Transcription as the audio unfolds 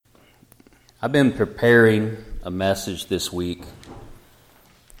I've been preparing a message this week,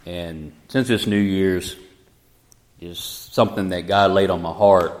 and since it's New Year's, is something that God laid on my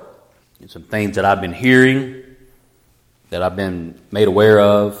heart, and some things that I've been hearing, that I've been made aware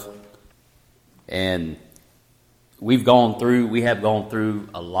of, and we have gone through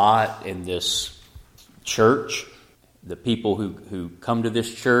a lot in this church. The people who come to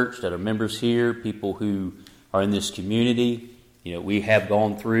this church that are members here, people who are in this community, we have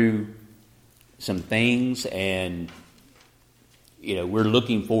gone through some things, and we're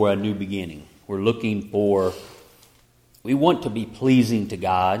looking for a new beginning. We want to be pleasing to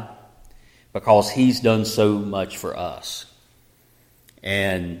God because He's done so much for us.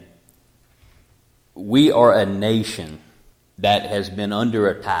 And we are a nation that has been under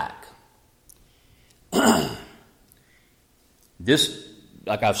attack. This,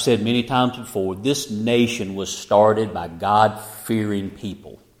 like I've said many times before, this nation was started by God-fearing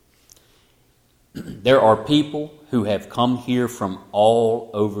people. There are people who have come here from all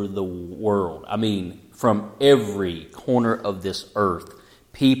over the world. I mean, from every corner of this earth,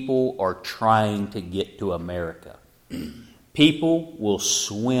 people are trying to get to America. People will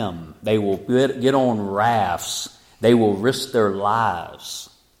swim. They will get on rafts. They will risk their lives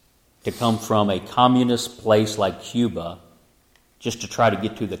to come from a communist place like Cuba just to try to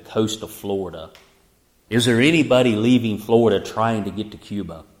get to the coast of Florida. Is there anybody leaving Florida trying to get to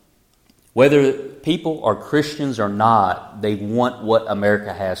Cuba? Whether people are Christians or not, they want what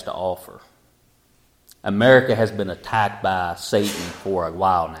America has to offer. America has been attacked by Satan for a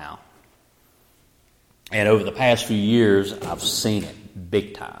while now. And over the past few years, I've seen it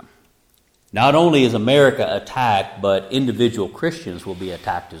big time. Not only is America attacked, but individual Christians will be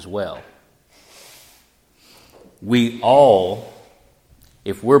attacked as well. We all,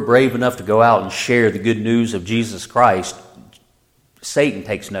 if we're brave enough to go out and share the good news of Jesus Christ, Satan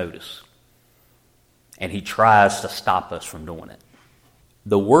takes notice. And he tries to stop us from doing it.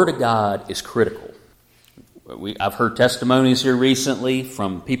 The Word of God is critical. I've heard testimonies here recently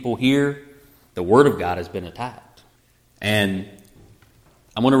from people here. The Word of God has been attacked. And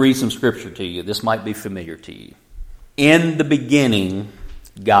I'm going to read some scripture to you. This might be familiar to you. In the beginning,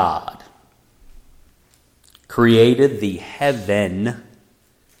 God created the heaven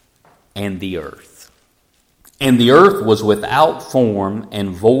and the earth. And the earth was without form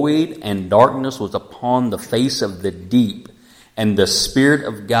and void, and darkness was upon the face of the deep. And the Spirit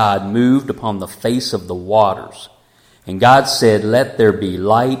of God moved upon the face of the waters. And God said, "Let there be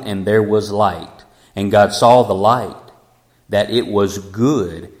light," and there was light. And God saw the light, that it was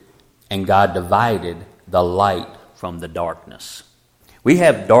good, and God divided the light from the darkness. We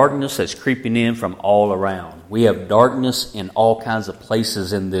have darkness that's creeping in from all around. We have darkness in all kinds of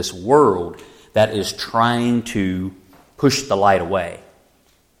places in this world that is trying to push the light away.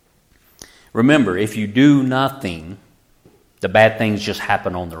 Remember, if you do nothing, the bad things just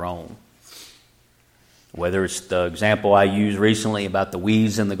happen on their own. Whether it's the example I used recently about the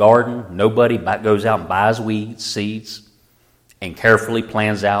weeds in the garden, nobody goes out and buys weed seeds and carefully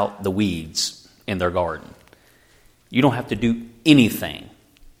plans out the weeds in their garden. You don't have to do anything.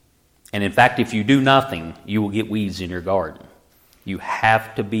 And in fact, if you do nothing, you will get weeds in your garden. You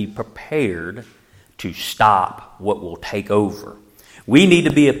have to be prepared to stop what will take over. We need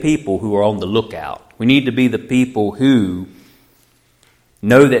to be a people who are on the lookout. We need to be the people who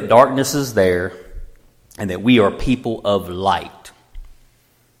know that darkness is there and that we are people of light.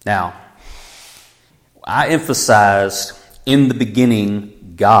 Now, I emphasized in the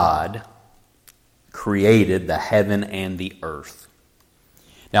beginning, God created the heaven and the earth.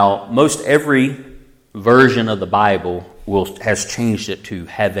 Now, most every version of the Bible has changed it to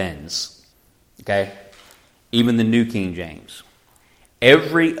heavens. Okay? Even the New King James.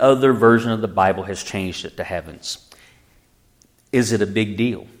 Every other version of the Bible has changed it to heavens. Is it a big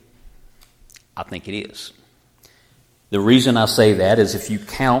deal? I think it is. The reason I say that is if you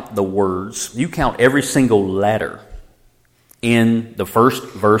count the words, you count every single letter in the first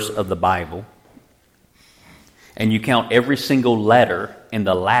verse of the Bible, and you count every single letter in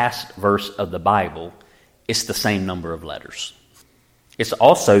the last verse of the Bible, it's the same number of letters. It's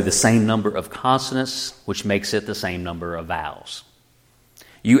also the same number of consonants, which makes it the same number of vowels.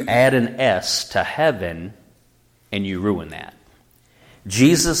 You add an S to heaven, and you ruin that.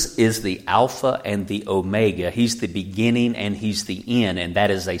 Jesus is the Alpha and the Omega. He's the beginning and He's the end, and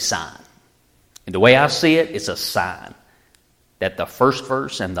that is a sign. And the way I see it, it's a sign that the first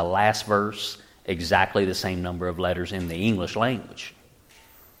verse and the last verse, exactly the same number of letters in the English language.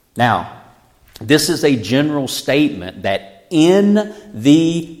 Now, this is a general statement that in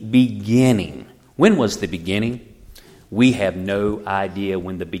the beginning. When was the beginning? we have no idea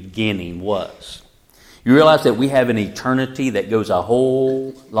when the beginning was. You realize that we have an eternity that goes a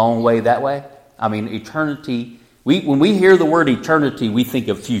whole long way that way? I mean, eternity, when we hear the word eternity, we think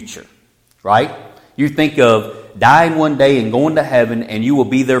of future, right? You think of dying one day and going to heaven, and you will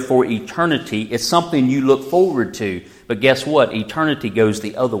be there for eternity. It's something you look forward to. But guess what? Eternity goes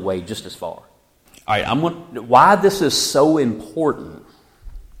the other way just as far. All right, why this is so important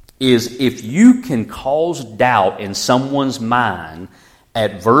is if you can cause doubt in someone's mind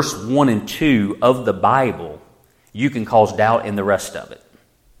at verse 1 and 2 of the Bible, you can cause doubt in the rest of it.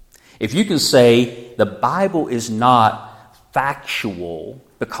 If you can say the Bible is not factual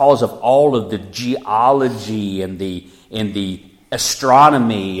because of all of the geology and the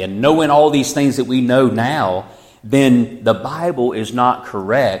astronomy and knowing all these things that we know now, then the Bible is not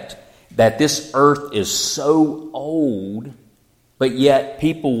correct, that this earth is so old, but yet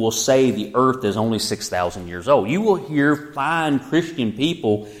people will say the earth is only 6,000 years old. You will hear fine Christian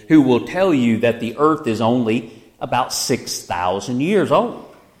people who will tell you that the earth is only about 6,000 years old.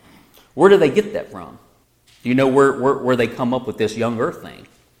 Where do they get that from? Do you know where they come up with this young earth thing?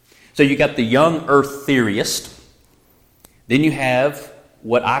 So you got the young earth theorist. Then you have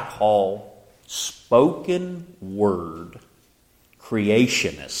what I call spoken word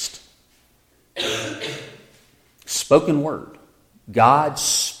creationist. Spoken word. God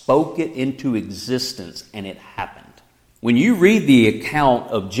spoke it into existence and it happened. When you read the account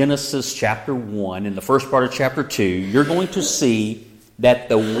of Genesis chapter 1 and the first part of chapter 2, you're going to see that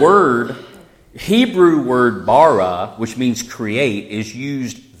the Hebrew word bara, which means create, is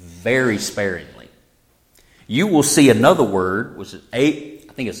used very sparingly. You will see another word, which is I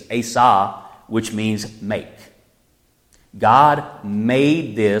think it's asa, which means make. God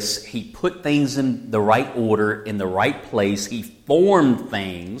made this. He put things in the right order, in the right place. He formed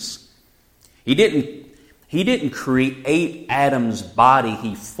things. He didn't create Adam's body.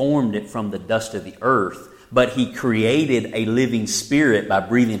 He formed it from the dust of the earth. But he created a living spirit by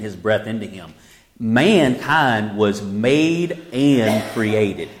breathing his breath into him. Mankind was made and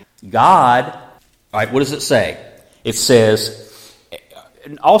created. God, all right, what does it say? It says,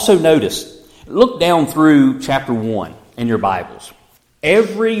 also notice, look down through chapter 1 in your Bibles.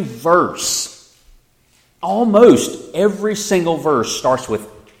 Every verse, almost every single verse starts with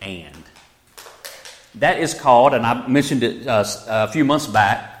and. That is called, and I mentioned it a few months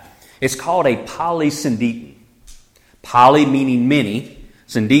back, it's called a polysyndeton. Poly meaning many.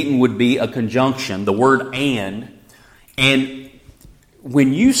 Syndeton would be a conjunction, the word and. And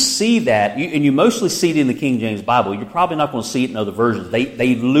when you see that, and you mostly see it in the King James Bible, you're probably not going to see it in other versions.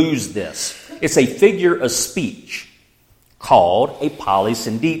 They lose this. It's a figure of speech called a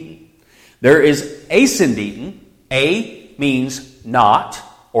polysyndeton. There is asyndeton. A means not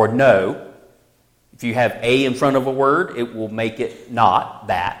or no. If you have a in front of a word, it will make it not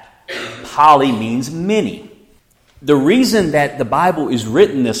that. Poly means many. The reason that the Bible is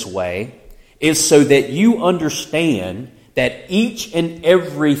written this way is so that you understand that each and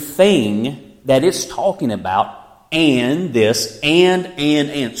everything that it's talking about, and this,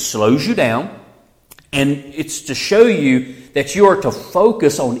 and, slows you down. And it's to show you that you are to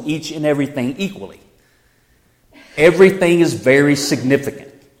focus on each and everything equally. Everything is very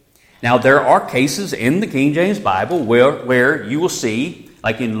significant. Now, there are cases in the King James Bible where you will see,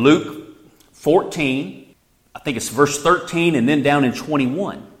 like in Luke 14, I think it's verse 13 and then down in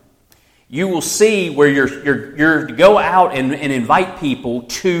 21. You will see where you're to go out and invite people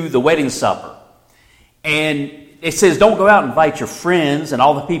to the wedding supper. And it says don't go out and invite your friends and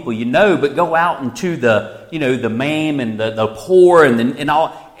all the people you know, but go out into the maimed and the poor and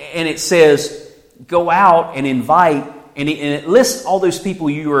all. And it says go out and invite, and it lists all those people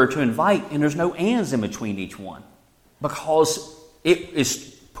you are to invite, and there's no ands in between each one, because it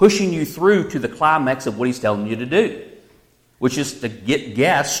is pushing you through to the climax of what he's telling you to do, which is to get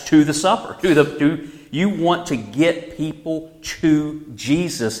guests to the supper. You want to get people to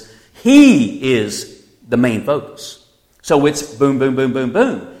Jesus. He is the main focus. So it's boom, boom, boom, boom,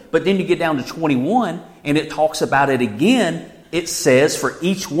 boom. But then you get down to 21, and it talks about it again. It says for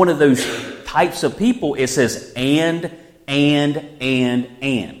each one of those types of people, it says and.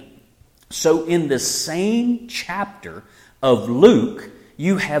 So in the same chapter of Luke,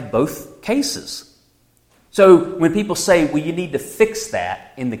 you have both cases. So when people say, well, you need to fix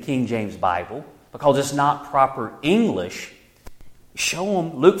that in the King James Bible because it's not proper English, show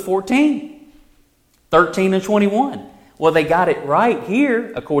them Luke 14, 13 and 21. Well, they got it right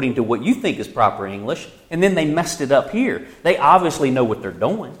here according to what you think is proper English, and then they messed it up here. They obviously know what they're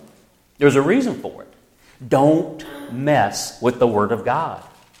doing. There's a reason for it. Don't mess with the Word of God.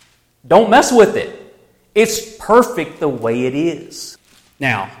 Don't mess with it. It's perfect the way it is.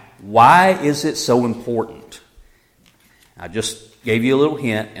 Now, why is it so important? I just gave you a little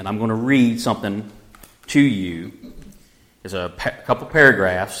hint, and I'm going to read something to you. There's a couple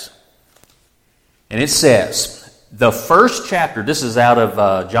paragraphs, and it says, the first chapter, this is out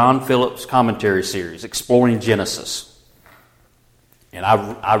of John Phillips' commentary series, Exploring Genesis. And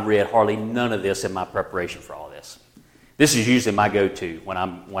I read hardly none of this in my preparation for all this. This is usually my go-to. When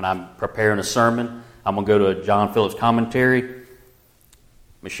I'm preparing a sermon, I'm going to go to a John Phillips commentary.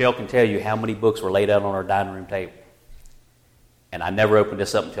 Michelle can tell you how many books were laid out on our dining room table. And I never opened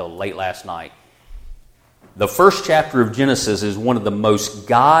this up until late last night. The first chapter of Genesis is one of the most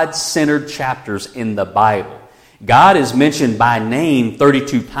God-centered chapters in the Bible. God is mentioned by name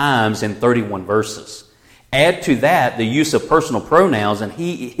 32 times in 31 verses. Add to that the use of personal pronouns, and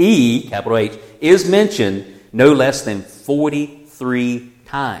he, capital H, is mentioned no less than 43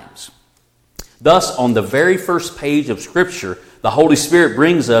 times. Thus, on the very first page of Scripture, the Holy Spirit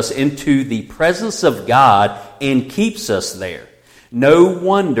brings us into the presence of God and keeps us there. No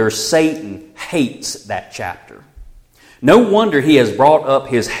wonder Satan hates that chapter. No wonder he has brought up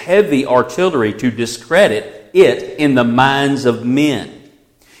his heavy artillery to discredit it in the minds of men.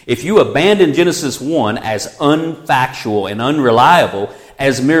 If you abandon Genesis 1 as unfactual and unreliable,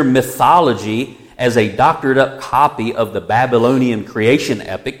 as mere mythology, as a doctored-up copy of the Babylonian creation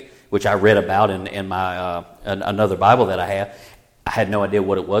epic, which I read about in my another Bible that I had no idea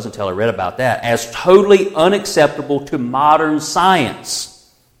what it was until I read about that, as totally unacceptable to modern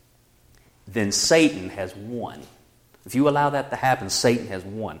science, then Satan has won. If you allow that to happen, Satan has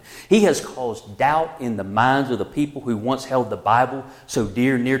won. He has caused doubt in the minds of the people who once held the Bible so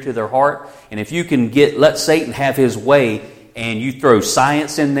dear and near to their heart. And if you can let Satan have his way, and you throw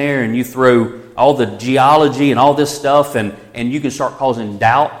science in there, and you throw all the geology and all this stuff, and you can start causing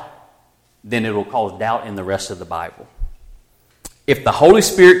doubt, then it will cause doubt in the rest of the Bible. If the Holy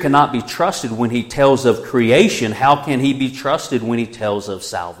Spirit cannot be trusted when He tells of creation, how can He be trusted when He tells of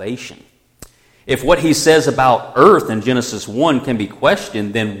salvation? If what He says about earth in Genesis 1 can be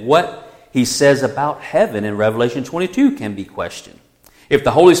questioned, then what He says about heaven in Revelation 22 can be questioned. If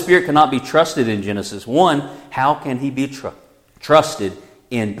the Holy Spirit cannot be trusted in Genesis 1, how can He be trusted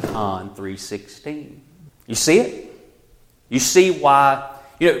in John 3:16? You see it? You see why?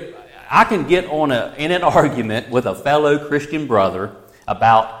 I can get in an argument with a fellow Christian brother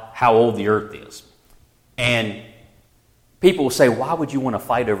about how old the earth is. And people will say, why would you want to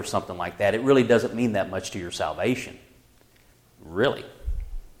fight over something like that? It really doesn't mean that much to your salvation. Really?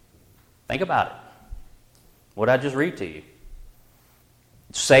 Think about it. What did I just read to you?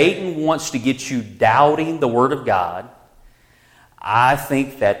 Satan wants to get you doubting the Word of God. I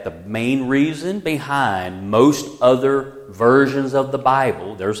think that the main reason behind most other versions of the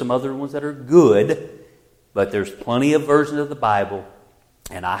Bible, there's some other ones that are good, but there's plenty of versions of the Bible,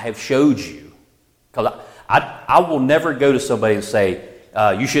 and I have showed you. Because I will never go to somebody and say,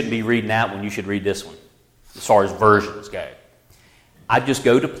 you shouldn't be reading that one, you should read this one, as far as versions go. I just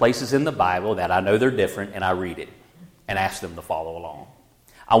go to places in the Bible that I know they're different, and I read it, and ask them to follow along.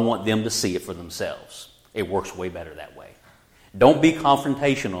 I want them to see it for themselves. It works way better that way. Don't be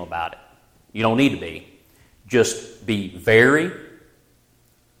confrontational about it. You don't need to be. Just be very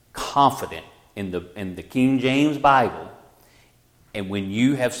confident in the King James Bible. And when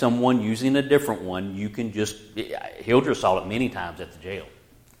you have someone using a different one, you can Hildreth saw it many times at the jail.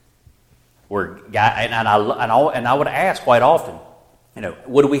 And I would ask quite often,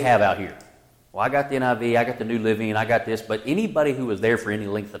 what do we have out here? Well, I got the NIV, I got the New Living, I got this. But anybody who was there for any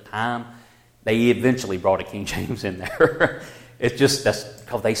length of time, they eventually brought a King James in there. That's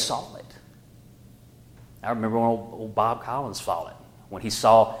because they saw it. I remember when old Bob Collins saw it. When he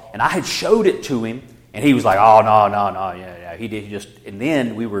saw, and I had showed it to him, and he was like, oh, no, yeah. And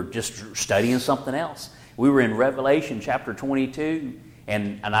then we were just studying something else. We were in Revelation chapter 22,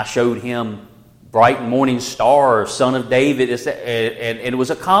 and I showed him bright and morning star, son of David, and it was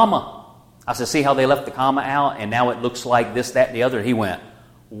a comma. I said, see how they left the comma out, and now it looks like this, that, and the other. And he went,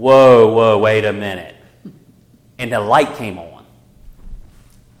 whoa, wait a minute. And the light came on.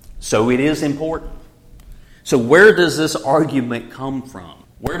 So it is important. So where does this argument come from?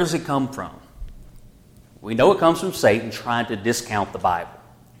 Where does it come from? We know it comes from Satan trying to discount the Bible.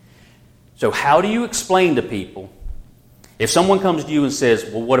 So how do you explain to people, if someone comes to you and says,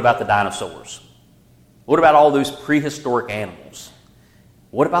 well, what about the dinosaurs? What about all those prehistoric animals?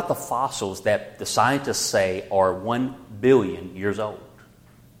 What about the fossils that the scientists say are 1 billion years old?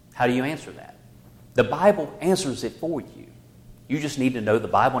 How do you answer that? The Bible answers it for you. You just need to know the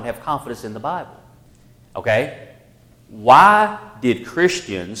Bible and have confidence in the Bible. Okay? Why did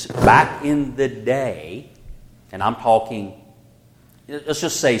Christians back in the day, and I'm talking, let's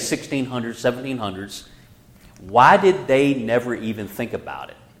just say 1600s, 1700s, why did they never even think about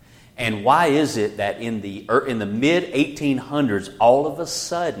it? And why is it that in the mid-1800s, all of a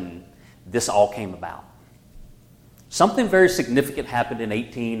sudden, this all came about? Something very significant happened in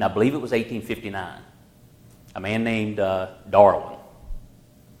I believe it was 1859. A man named Darwin,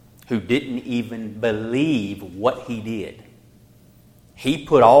 who didn't even believe what he did. He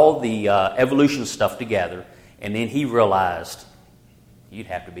put all the evolution stuff together, and then he realized, you'd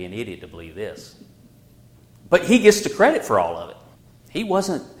have to be an idiot to believe this. But he gets the credit for all of it. He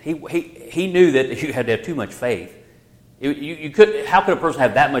knew that you had to have too much faith. How could a person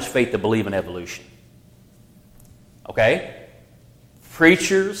have that much faith to believe in evolution? Okay?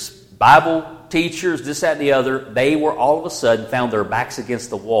 Preachers, Bible teachers, this, that, and the other, they were all of a sudden found their backs against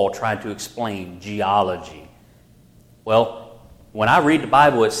the wall trying to explain geology. Well, when I read the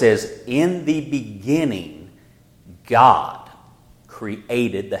Bible, it says, in the beginning, God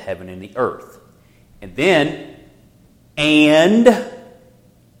created the heaven and the earth. And then, and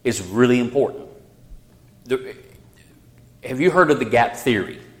is really important. Have you heard of the gap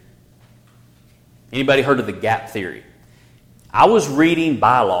theory? Anybody heard of the gap theory? I was reading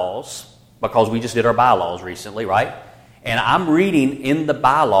bylaws, because we just did our bylaws recently, right? And I'm reading in the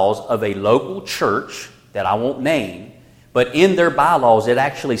bylaws of a local church that I won't name, but in their bylaws it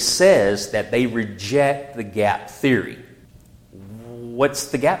actually says that they reject the gap theory.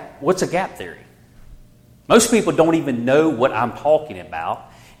 What's a gap theory? Most people don't even know what I'm talking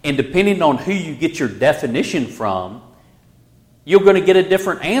about, and depending on who you get your definition from, you're going to get a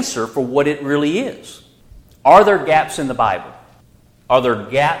different answer for what it really is. Are there gaps in the Bible? Are there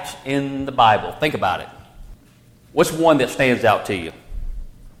gaps in the Bible? Think about it. What's one that stands out to you?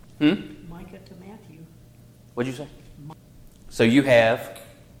 Micah to Matthew. What'd you say? So you have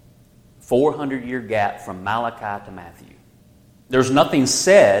 400-year gap from Malachi to Matthew. There's nothing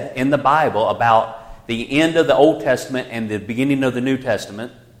said in the Bible about the end of the Old Testament and the beginning of the New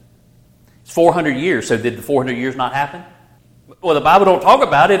Testament. It's 400 years, so did the 400 years not happen? Well, the Bible don't talk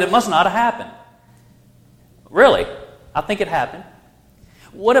about it, it must not have happened. Really? I think it happened.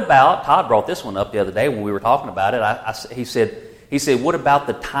 What about, Todd brought this one up the other day when we were talking about it. He said, what about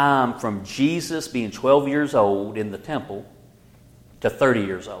the time from Jesus being 12 years old in the temple to 30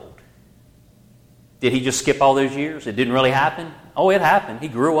 years old? Did he just skip all those years? It didn't really happen? Oh, it happened. He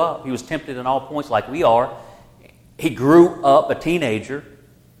grew up. He was tempted in all points like we are. He grew up a teenager.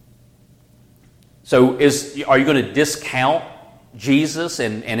 So are you going to discount Jesus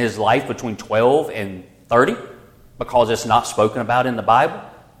and his life between 12 and 30 because it's not spoken about in the Bible?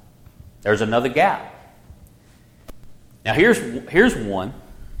 There's another gap. Now here's one.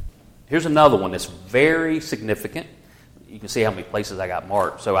 Here's another one that's very significant. You can see how many places I got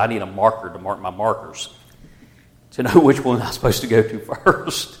marked. So I need a marker to mark my markers to know which one I'm supposed to go to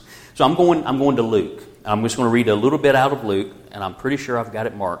first. So I'm going to Luke. I'm just going to read a little bit out of Luke, and I'm pretty sure I've got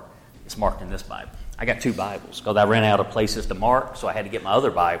it marked. It's marked in this Bible. I got two Bibles because I ran out of places to mark, so I had to get my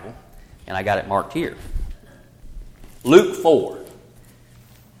other Bible, and I got it marked here. Luke 4.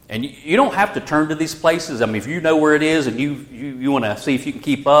 And you don't have to turn to these places. I mean, if you know where it is and you want to see if you can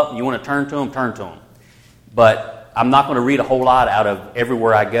keep up and you want to turn to them. But I'm not going to read a whole lot out of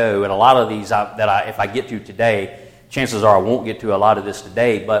everywhere I go, and a lot of these if I get to today, chances are I won't get to a lot of this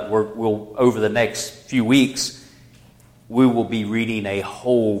today, but we'll over the next few weeks, we will be reading a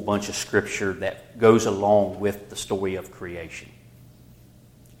whole bunch of scripture that goes along with the story of creation.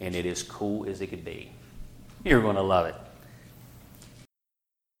 And it is cool as it could be. You're going to love it.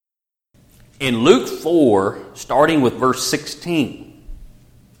 In Luke 4, starting with verse 16,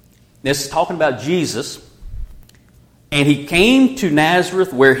 this is talking about Jesus. And he came to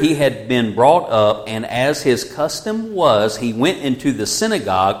Nazareth where he had been brought up, and as his custom was, he went into the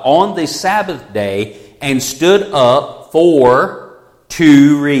synagogue on the Sabbath day and stood up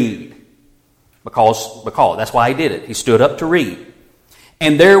to read. Because that's why he did it. He stood up to read.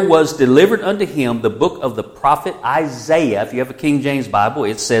 And there was delivered unto him the book of the prophet Isaiah. If you have a King James Bible,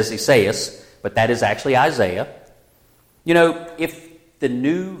 it says Isaias, but that is actually Isaiah. You know, if the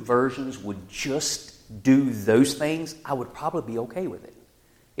new versions would just do those things, I would probably be okay with it.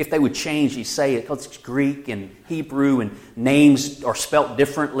 If they would change Isaiah, because it's Greek and Hebrew and names are spelt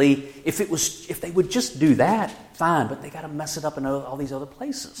differently. If they would just do that, fine, but they got to mess it up in all these other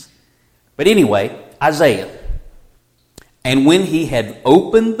places. But anyway, Isaiah. And when he had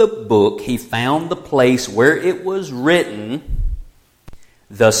opened the book, he found the place where it was written,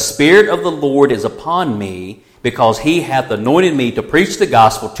 The Spirit of the Lord is upon me, because he hath anointed me to preach the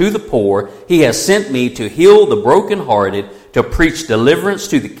gospel to the poor. He has sent me to heal the brokenhearted, to preach deliverance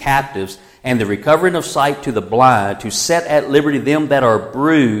to the captives, and the recovering of sight to the blind, to set at liberty them that are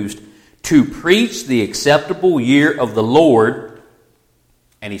bruised, to preach the acceptable year of the Lord.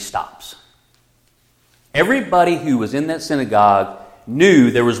 And he stops. Everybody who was in that synagogue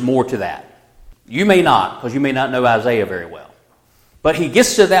knew there was more to that. You may not, because you may not know Isaiah very well. But he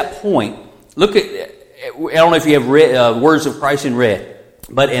gets to that point. Look at, I don't know if you have read, Words of Christ in red,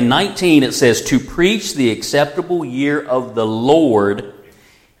 but in 19 it says, to preach the acceptable year of the Lord.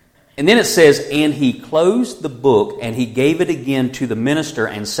 And then it says, and he closed the book, and he gave it again to the minister,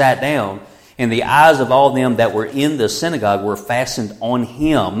 and sat down. And the eyes of all them that were in the synagogue were fastened on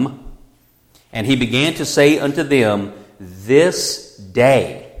him. And he began to say unto them, this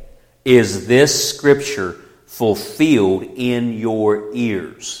day is this scripture fulfilled in your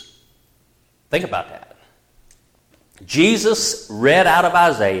ears. Think about that. Jesus read out of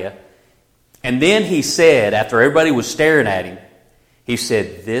Isaiah, and then he said, after everybody was staring at him, he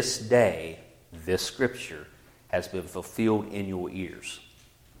said, this day, this scripture has been fulfilled in your ears.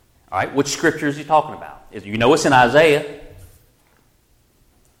 All right, which scripture is he talking about? You know it's in Isaiah.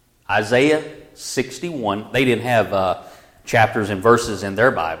 Isaiah 61. They didn't have chapters and verses in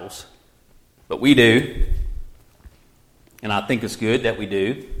their Bibles, but we do. And I think it's good that we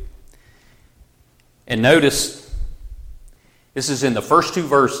do. And notice, this is in the first two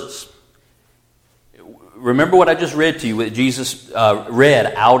verses. Remember what I just read to you, what Jesus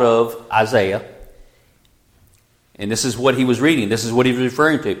read out of Isaiah. And this is what he was reading. This is what he was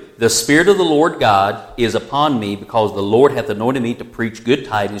referring to. The Spirit of the Lord God is upon me, because the Lord hath anointed me to preach good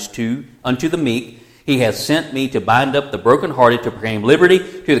tidings unto the meek. He hath sent me to bind up the brokenhearted, to proclaim liberty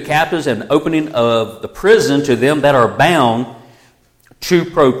to the captives, and opening of the prison to them that are bound, to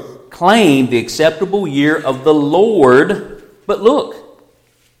proclaim the acceptable year of the Lord. But look,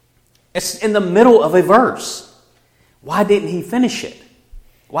 it's in the middle of a verse. Why didn't he finish it?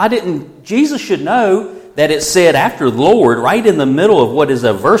 Why didn't Jesus should know that it said after Lord, right in the middle of what is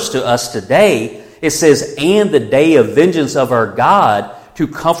a verse to us today, it says, and the day of vengeance of our God, to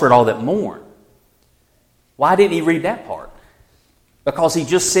comfort all that mourn. Why didn't he read that part? Because he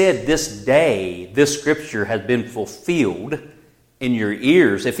just said, this day, this scripture has been fulfilled in your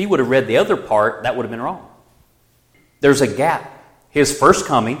ears. If he would have read the other part, that would have been wrong. There's a gap. His first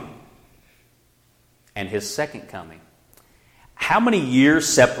coming and his second coming. How many years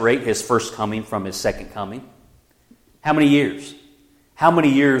separate his first coming from his second coming? How many years? How many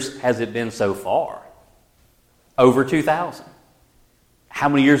years has it been so far? Over 2,000. How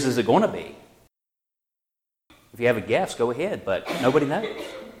many years is it going to be? If you have a guess, go ahead, but nobody knows.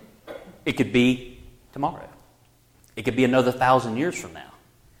 It could be tomorrow. It could be another 1,000 years from now.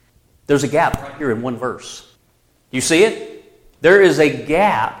 There's a gap right here in one verse. You see it? There is a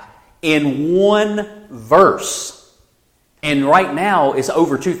gap in one verse. And right now, it's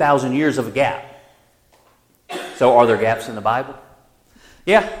over 2,000 years of a gap. So are there gaps in the Bible?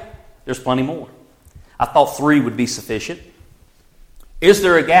 Yeah, there's plenty more. I thought 3 would be sufficient. Is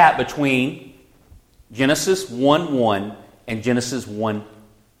there a gap between Genesis 1:1 and Genesis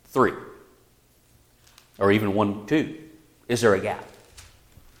 1:3? Or even 1:2? Is there a gap?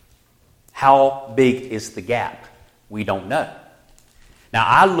 How big is the gap? We don't know. Now,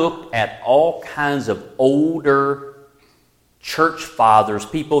 I looked at all kinds of older church fathers,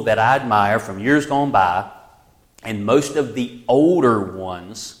 people that I admire from years gone by, and most of the older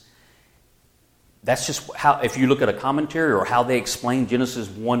ones, that's just how, if you look at a commentary or how they explain Genesis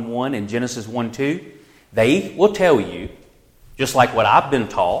 1:1 and Genesis 1:2, they will tell you, just like what I've been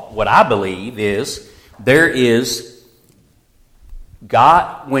taught, what I believe is, there is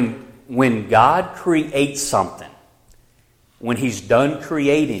God, when God creates something, when He's done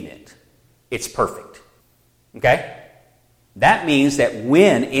creating it, it's perfect. Okay? That means that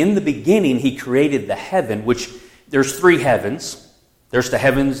when, in the beginning, He created the heaven, which there's 3 heavens. There's the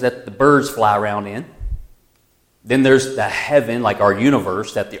heavens that the birds fly around in. Then there's the heaven, like our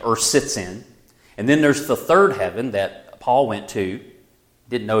universe, that the earth sits in. And then there's the 3rd heaven that Paul went to.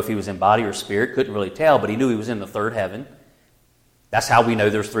 Didn't know if he was in body or spirit. Couldn't really tell, but he knew he was in the 3rd heaven. That's how we know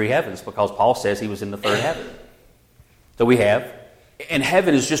there's 3 heavens, because Paul says he was in the 3rd heaven. So we have, and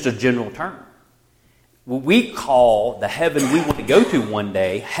heaven is just a general term. We call the heaven we want to go to one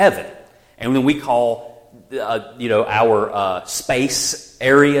day heaven. And then we call our space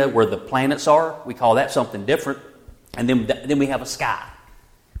area where the planets are, we call that something different. And then we have a sky.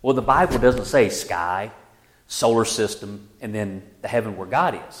 Well, the Bible doesn't say sky, solar system, and then the heaven where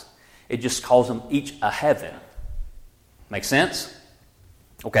God is. It just calls them each a heaven. Make sense?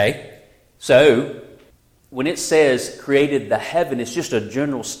 Okay? So, when it says created the heaven, it's just a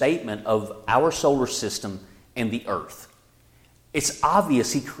general statement of our solar system and the earth. It's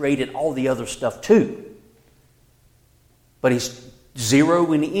obvious he created all the other stuff too. But he's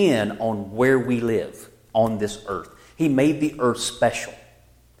zeroing in on where we live on this earth. He made the earth special.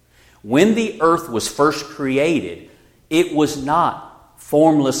 When the earth was first created, it was not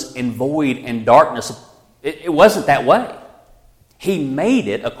formless and void and darkness. It wasn't that way. He made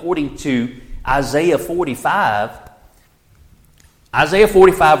it according to Isaiah 45. Isaiah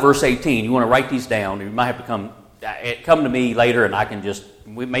 45 verse 18. You want to write these down. You might have to come to me later and I can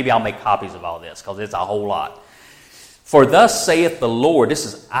maybe I'll make copies of all this because it's a whole lot. For thus saith the Lord, this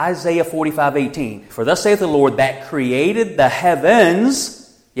is Isaiah 45:18. For thus saith the Lord that created the heavens.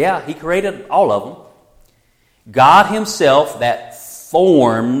 Yeah, he created all of them. God himself that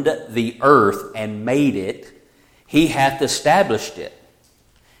formed the earth and made it, he hath established it.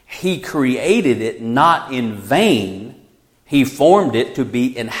 He created it not in vain. He formed it to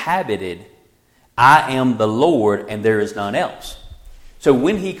be inhabited. I am the Lord and there is none else. So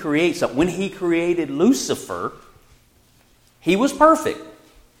when he creates something, when he created Lucifer, he was perfect.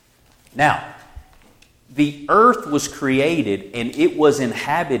 Now, the earth was created and it was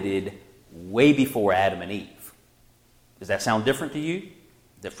inhabited way before Adam and Eve. Does that sound different to you?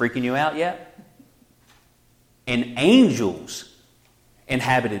 Is that freaking you out yet? And angels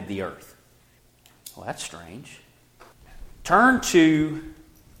inhabited the earth. Well, that's strange. Turn to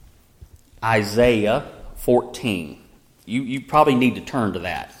Isaiah 14. You probably need to turn to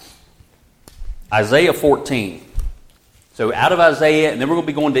that. Isaiah 14. So out of Isaiah, and then we're going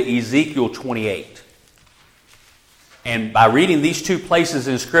to be going to Ezekiel 28. And by reading these two places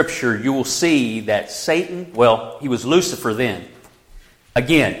in Scripture, you will see that Satan, well, he was Lucifer then.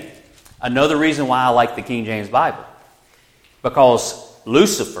 Again, another reason why I like the King James Bible. Because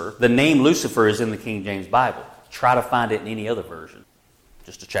Lucifer, the name Lucifer is in the King James Bible. Try to find it in any other version.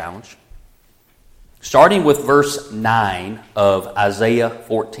 Just a challenge. Starting with verse 9 of Isaiah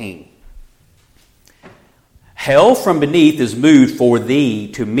 14. Hell from beneath is moved for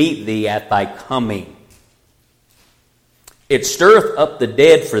thee to meet thee at thy coming. It stirreth up the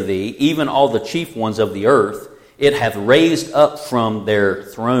dead for thee, even all the chief ones of the earth. It hath raised up from their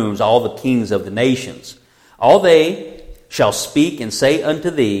thrones all the kings of the nations. All they shall speak and say unto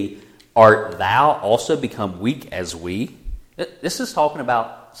thee, Art thou also become weak as we? This is talking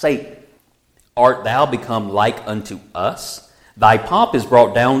about Satan. Art thou become like unto us? Thy pomp is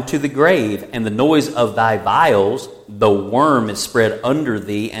brought down to the grave, and the noise of thy vials, the worm is spread under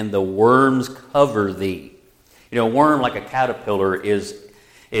thee, and the worms cover thee. You know, a worm, like a caterpillar, is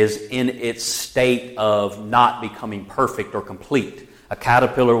in its state of not becoming perfect or complete. A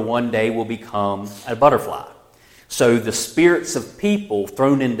caterpillar one day will become a butterfly. So the spirits of people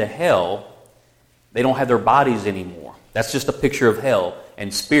thrown into hell, they don't have their bodies anymore. That's just a picture of hell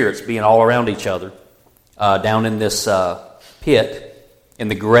and spirits being all around each other down in this pit, in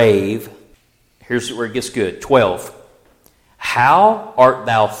the grave. Here's where it gets good. 12. How art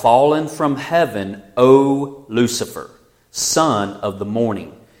thou fallen from heaven, O Lucifer, son of the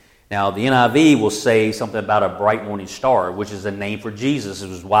morning? Now, the NIV will say something about a bright morning star, which is a name for Jesus. It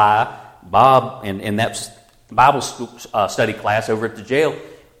was why Bob, in that Bible study class over at the jail,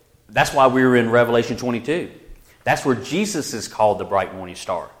 that's why we were in Revelation 22. That's where Jesus is called the bright morning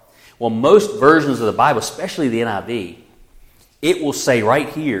star. Well, most versions of the Bible, especially the NIV, it will say right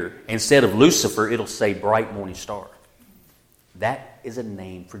here, instead of Lucifer, it'll say bright morning star. That is a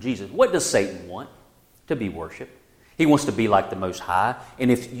name for Jesus. What does Satan want? To be worshipped. He wants to be like the Most High.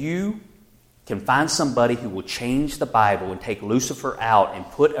 And if you can find somebody who will change the Bible and take Lucifer out and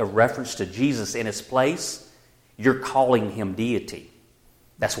put a reference to Jesus in its place, you're calling him deity.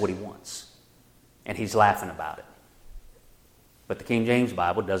 That's what he wants. And he's laughing about it. But the King James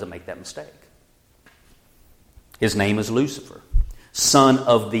Bible doesn't make that mistake. His name is Lucifer, son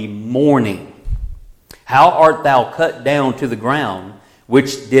of the morning. How art thou cut down to the ground,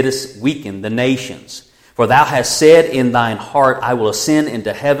 which didst weaken the nations? For thou hast said in thine heart, I will ascend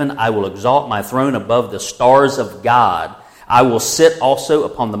into heaven, I will exalt my throne above the stars of God. I will sit also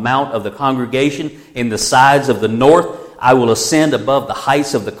upon the mount of the congregation in the sides of the north. I will ascend above the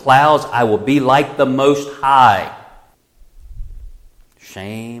heights of the clouds. I will be like the Most High.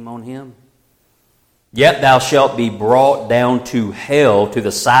 Shame on him. Yet thou shalt be brought down to hell, to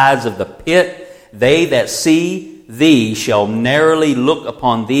the sides of the pit. They that see thee shall narrowly look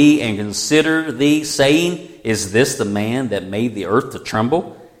upon thee and consider thee, saying, Is this the man that made the earth to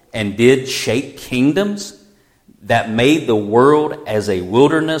tremble, and did shake kingdoms, that made the world as a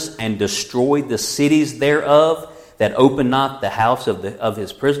wilderness, and destroyed the cities thereof? that opened not the house of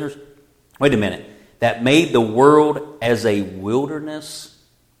his prisoners. Wait a minute. That made the world as a wilderness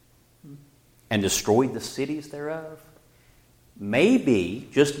and destroyed the cities thereof. Maybe,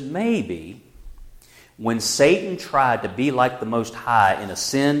 just maybe, when Satan tried to be like the Most High and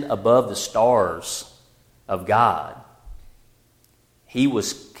ascend above the stars of God, he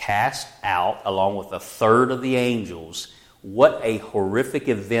was cast out along with a third of the angels. What a horrific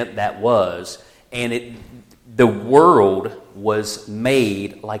event that was. And the world was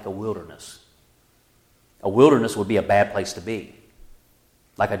made like a wilderness. A wilderness would be a bad place to be.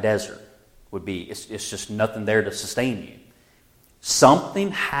 Like a desert would be. It's just nothing there to sustain you.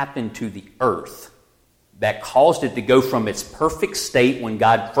 Something happened to the earth that caused it to go from its perfect state when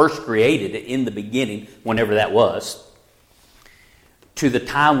God first created it in the beginning, whenever that was, to the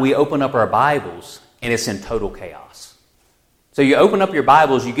time we open up our Bibles and it's in total chaos. So you open up your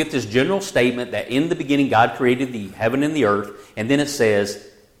Bibles, you get this general statement that in the beginning God created the heaven and the earth, and then it says,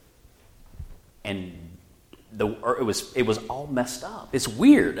 and it was all messed up. It's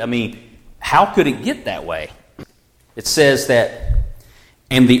weird. I mean, how could it get that way? It says that,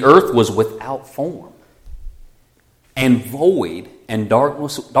 and the earth was without form and void, and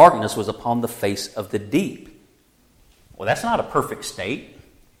darkness was upon the face of the deep. Well, that's not a perfect state.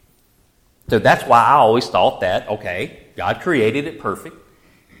 So that's why I always thought that, okay, God created it perfect,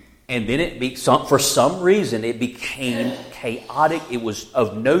 and then for some reason it became chaotic. It was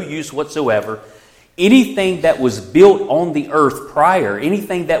of no use whatsoever. Anything that was built on the earth prior,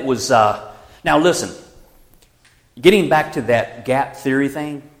 anything that was... Now listen, getting back to that gap theory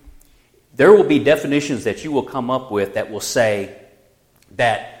thing, there will be definitions that you will come up with that will say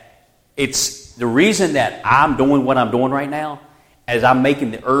that it's the reason that I'm doing what I'm doing right now is I'm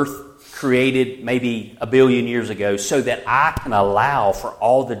making the earth created maybe 1 billion years ago so that I can allow for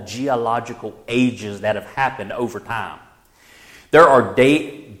all the geological ages that have happened over time. There are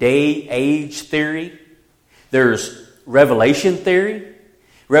day-age theory. There's revelation theory.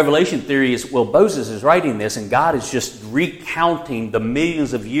 Revelation theory is, well, Moses is writing this, and God is just recounting the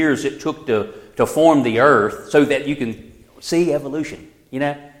millions of years it took to form the earth so that you can see evolution. You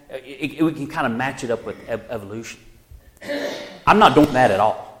know, we can kind of match it up with evolution. I'm not doing that at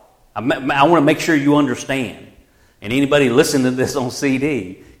all. I want to make sure you understand. And anybody listening to this on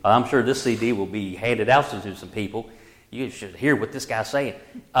CD, I'm sure this CD will be handed out to some people. You should hear what this guy's saying.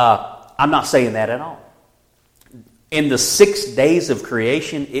 I'm not saying that at all. In the 6 days of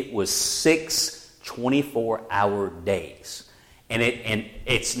creation, it was 6 24-hour days. And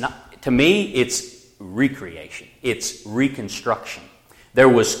it's not, to me, it's recreation. It's reconstruction. There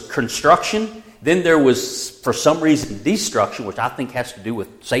was construction, then there was, for some reason, destruction, which I think has to do with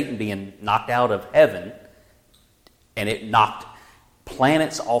Satan being knocked out of heaven, and it knocked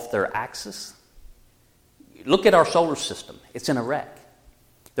planets off their axis. Look at our solar system. It's in a wreck.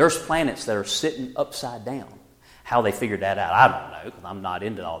 There's planets that are sitting upside down. How they figured that out, I don't know, because I'm not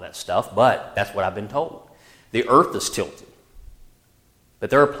into all that stuff, but that's what I've been told. The earth is tilted. But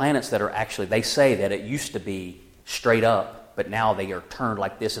there are planets that are actually, they say that it used to be straight up, but now they are turned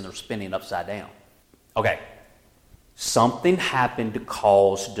like this and they're spinning upside down. Okay, something happened to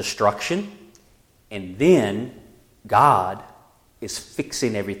cause destruction, and then God is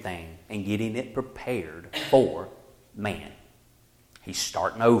fixing everything and getting it prepared for man. He's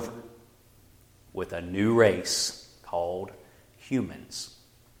starting over with a new race called humans.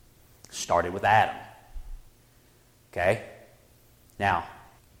 Started with Adam. Okay? Now,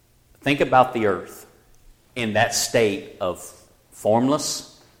 think about the earth in that state of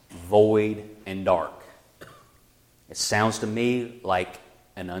formless, void, and dark. It sounds to me like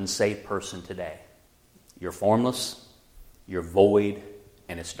an unsaved person today. You're formless, you're void,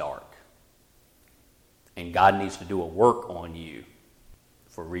 and it's dark. And God needs to do a work on you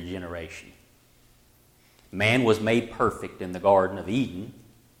for regeneration. Man was made perfect in the Garden of Eden,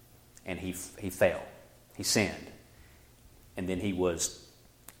 and he fell. He sinned. And then he was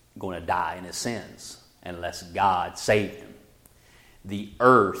going to die in his sins unless God saved him. The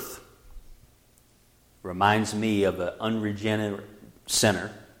earth reminds me of an unregenerate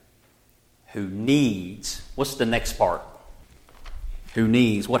sinner who needs, what's the next part? Who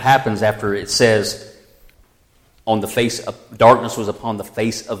needs, what happens after it says, on the face of darkness was upon the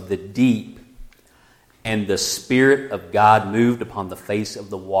face of the deep, and the Spirit of God moved upon the face of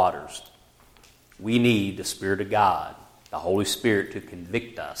the waters. We need the Spirit of God, the Holy Spirit, to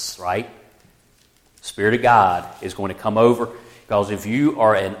convict us, right? The Spirit of God is going to come over, because if you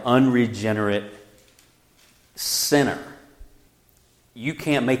are an unregenerate sinner, you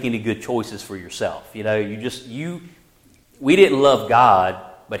can't make any good choices for yourself. You know, we didn't love God,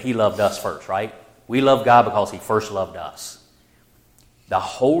 but He loved us first, right? We love God because He first loved us. The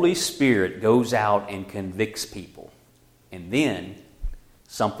Holy Spirit goes out and convicts people. And then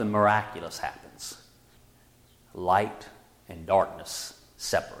something miraculous happens. Light and darkness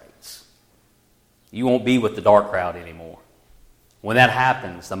separates. You won't be with the dark crowd anymore. When that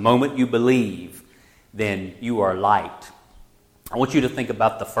happens, the moment you believe, then you are light. I want you to think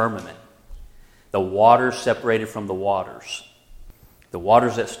about the firmament. The waters separated from the waters. The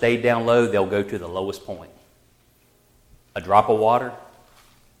waters that stayed down low, they'll go to the lowest point. A drop of water,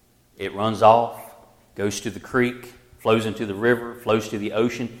 it runs off, goes to the creek, flows into the river, flows to the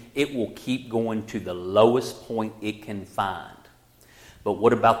ocean. It will keep going to the lowest point it can find. But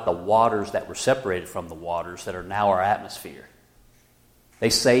what about the waters that were separated from the waters that are now our atmosphere? They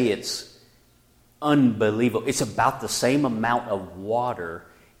say it's unbelievable. It's about the same amount of water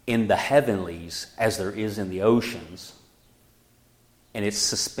in the heavenlies as there is in the oceans. And it's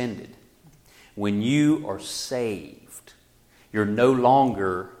suspended. When you are saved, you're no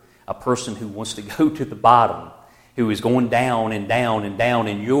longer a person who wants to go to the bottom, who is going down and down and down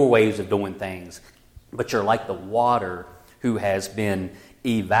in your ways of doing things. But you're like the water who has been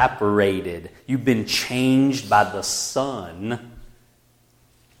evaporated. You've been changed by the sun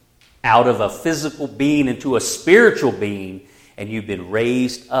out of a physical being into a spiritual being, and you've been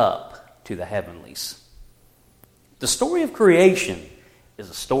raised up to the heavenlies. The story of creation is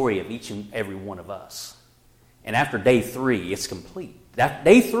a story of each and every one of us. And after day 3, it's complete. After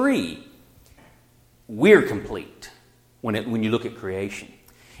day 3, we're complete when you look at creation.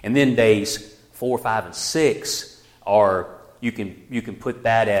 And then days 4, 5, and 6 are, you can put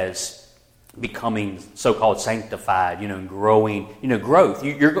that as becoming so-called sanctified, and growing, growth.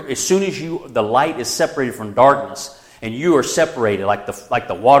 You're as soon as the light is separated from darkness, and you are separated like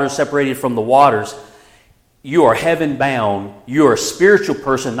the water separated from the waters. You are heaven bound. You are a spiritual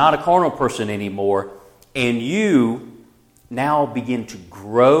person, not a carnal person anymore, and you now begin to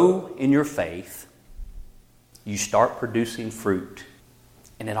grow in your faith. You start producing fruit,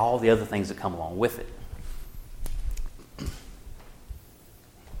 and then all the other things that come along with it.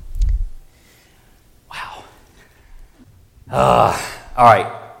 Wow. All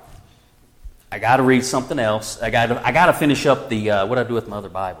right. I got to read something else. I got to finish up the what I do with my other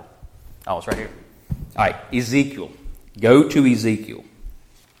Bible. Oh, it's right here. All right, Ezekiel. Go to Ezekiel.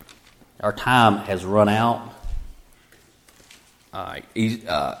 Our time has run out. All right,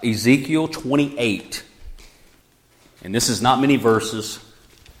 Ezekiel 28. And this is not many verses.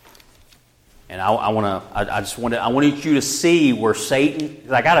 And I wanted you to see where Satan.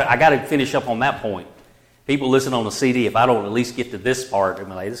 I got to finish up on that point. People listen on the CD. If I don't at least get to this part, they're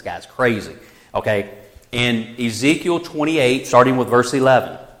like, "This guy's crazy." Okay, in Ezekiel 28, starting with verse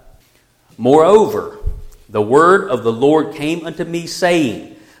 11. Moreover, the word of the Lord came unto me,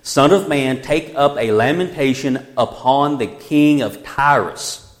 saying, Son of man, take up a lamentation upon the king of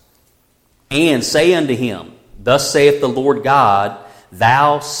Tyrus, and say unto him, Thus saith the Lord God,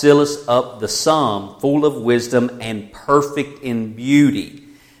 Thou sealest up the sum, full of wisdom and perfect in beauty.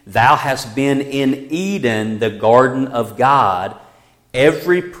 Thou hast been in Eden, the garden of God.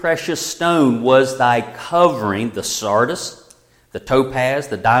 Every precious stone was thy covering, the sardius, the topaz,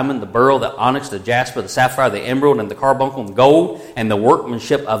 the diamond, the beryl, the onyx, the jasper, the sapphire, the emerald, and the carbuncle, and the gold, and the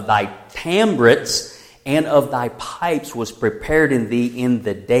workmanship of thy tambrets and of thy pipes was prepared in thee in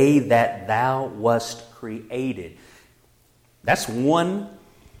the day that thou wast created. That's one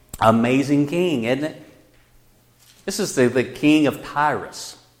amazing king, isn't it? This is the king of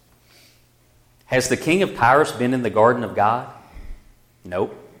Tyrus. Has the king of Tyrus been in the garden of God?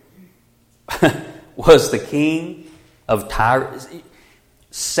 Nope. Was the king of Tyrus...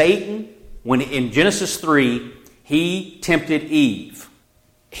 Satan, when in Genesis 3, he tempted Eve.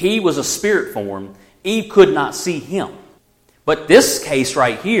 He was a spirit form. Eve could not see him. But this case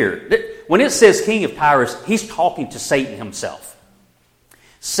right here, when it says king of Tyrus, he's talking to Satan himself.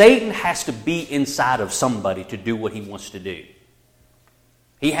 Satan has to be inside of somebody to do what he wants to do.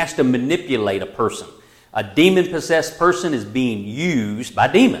 He has to manipulate a person. A demon-possessed person is being used by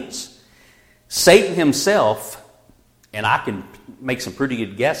demons. Satan himself, and I can make some pretty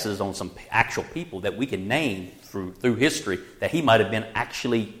good guesses on some actual people that we can name through history that he might have been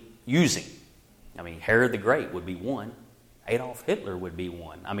actually using. I mean, Herod the Great would be one. Adolf Hitler would be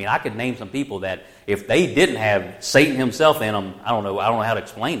one. I mean, I could name some people that if they didn't have Satan himself in them, I don't know how to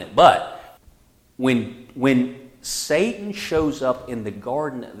explain it. But when Satan shows up in the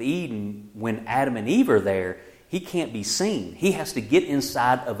Garden of Eden, when Adam and Eve are there, he can't be seen. He has to get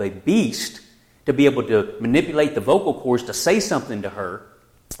inside of a beast to be able to manipulate the vocal cords to say something to her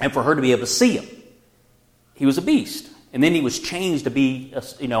and for her to be able to see him. He was a beast. And then he was changed to be,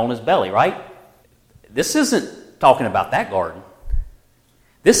 on his belly, right? this isn't talking about that garden.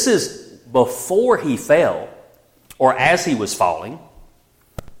 This is before he fell, or as he was falling.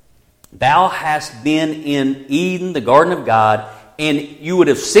 Thou hast been in Eden, the garden of God, and you would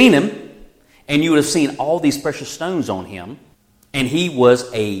have seen him, and you would have seen all these precious stones on him. And he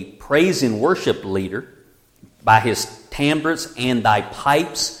was a praise and worship leader by his timbrels and thy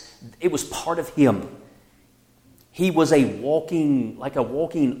pipes. It was part of him. He was like a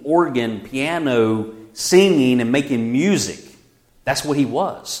walking organ, piano, singing and making music. That's what he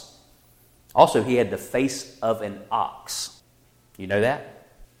was. Also, he had the face of an ox. You know that?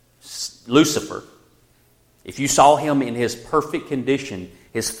 Lucifer. If you saw him in his perfect condition,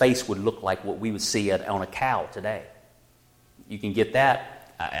 his face would look like what we would see on a cow today. You can get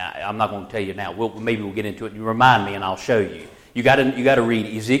that. I'm not going to tell you now. Maybe we'll get into it. You remind me and I'll show you. You got to read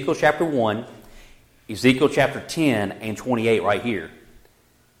Ezekiel chapter 1, Ezekiel chapter 10, and 28 right here.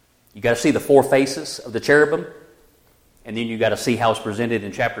 You got to see the four faces of the cherubim, and then you got to see how it's presented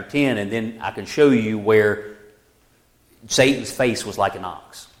in chapter 10, and then I can show you where Satan's face was like an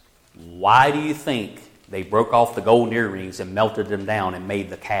ox. Why do you think they broke off the golden earrings and melted them down and made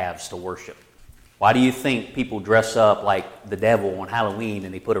the calves to worship? Why do you think people dress up like the devil on Halloween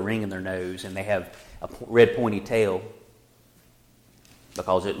and they put a ring in their nose and they have a red pointy tail?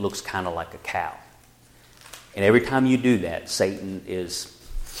 Because it looks kind of like a cow. And every time you do that, Satan is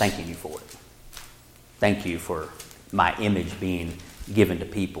thanking you for it. Thank you for my image being given to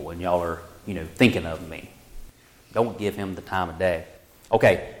people, and y'all are, thinking of me. Don't give him the time of day.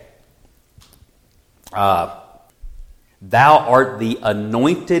 Okay. Thou art the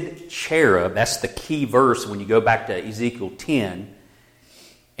anointed cherub. That's the key verse when you go back to Ezekiel 10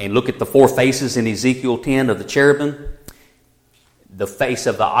 and look at the four faces in Ezekiel 10 of the cherubim. The face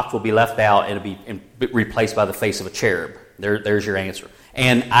of the ox will be left out and it'll be replaced by the face of a cherub. There's your answer.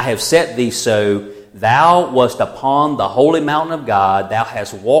 And I have set thee so, thou wast upon the holy mountain of God, thou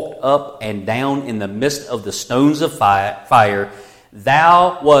hast walked up and down in the midst of the stones of fire.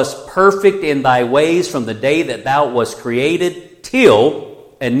 Thou wast perfect in thy ways from the day that thou wast created,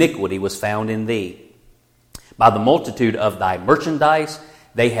 till iniquity was found in thee. By the multitude of thy merchandise,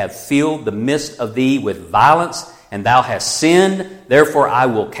 they have filled the midst of thee with violence, and thou hast sinned. Therefore I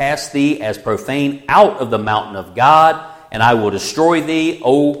will cast thee as profane out of the mountain of God, and I will destroy thee,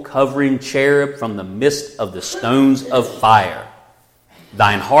 O covering cherub, from the midst of the stones of fire.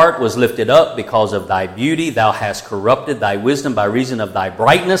 Thine heart was lifted up because of thy beauty. Thou hast corrupted thy wisdom by reason of thy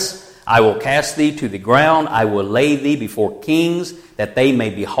brightness. I will cast thee to the ground. I will lay thee before kings, that they may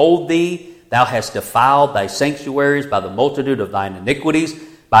behold thee. Thou hast defiled thy sanctuaries by the multitude of thine iniquities,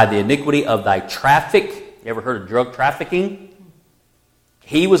 by the iniquity of thy traffic. You ever heard of drug trafficking?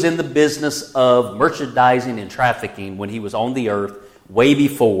 He was in the business of merchandising and trafficking when he was on the earth, way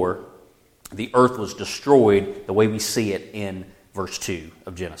before the earth was destroyed the way we see it in verse 2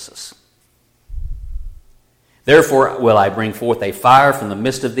 of Genesis. Therefore will I bring forth a fire from the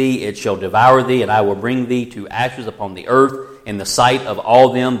midst of thee, it shall devour thee, and I will bring thee to ashes upon the earth in the sight of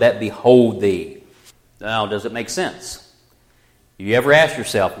all them that behold thee. Now, does it make sense? You ever ask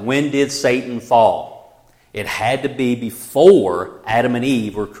yourself, when did Satan fall? It had to be before Adam and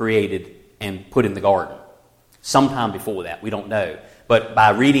Eve were created and put in the garden. Sometime before that, we don't know. But by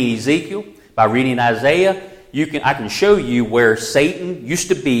reading Ezekiel, by reading Isaiah, I can show you where Satan used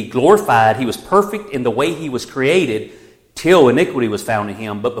to be glorified. He was perfect in the way he was created till iniquity was found in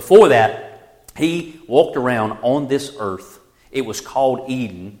him. But before that, he walked around on this earth. It was called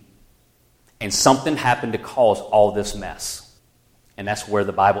Eden. And something happened to cause all this mess. And that's where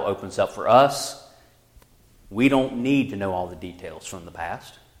the Bible opens up for us. We don't need to know all the details from the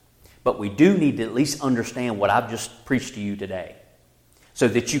past. But we do need to at least understand what I've just preached to you today. So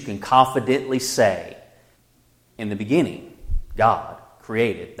that you can confidently say, in the beginning, God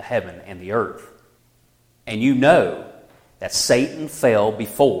created the heaven and the earth. And you know that Satan fell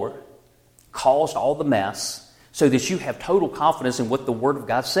before, caused all the mess, so that you have total confidence in what the Word of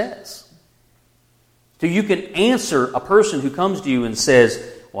God says. So you can answer a person who comes to you and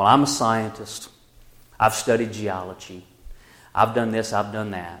says, well, I'm a scientist. I've studied geology. I've done this, I've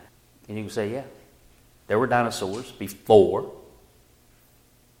done that. And you can say, yeah, there were dinosaurs before.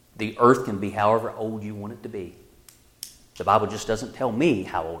 The earth can be however old you want it to be. The Bible just doesn't tell me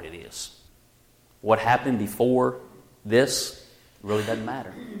how old it is. What happened before this really doesn't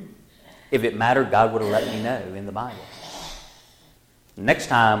matter. If it mattered, God would have let me know in the Bible. Next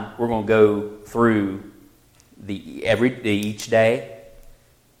time, we're going to go through each day,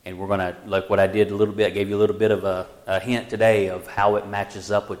 and we're going to, like what I did a little bit, I gave you a little bit of a hint today of how it matches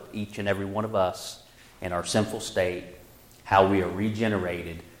up with each and every one of us in our sinful state, how we are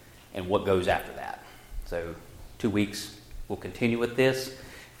regenerated, and what goes after that. So 2 weeks, we'll continue with this.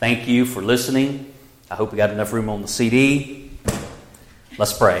 Thank you for listening. I hope we got enough room on the CD.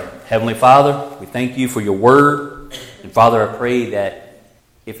 Let's pray. Heavenly Father, we thank you for your word. And Father, I pray that,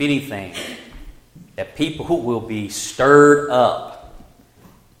 if anything, that people will be stirred up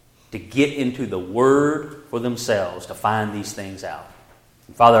to get into the word for themselves to find these things out.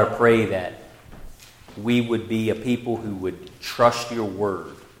 And Father, I pray that we would be a people who would trust your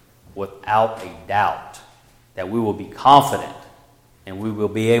word without a doubt, that we will be confident and we will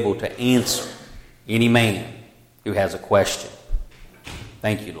be able to answer any man who has a question.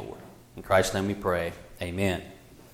 Thank you, Lord. In Christ's name we pray. Amen.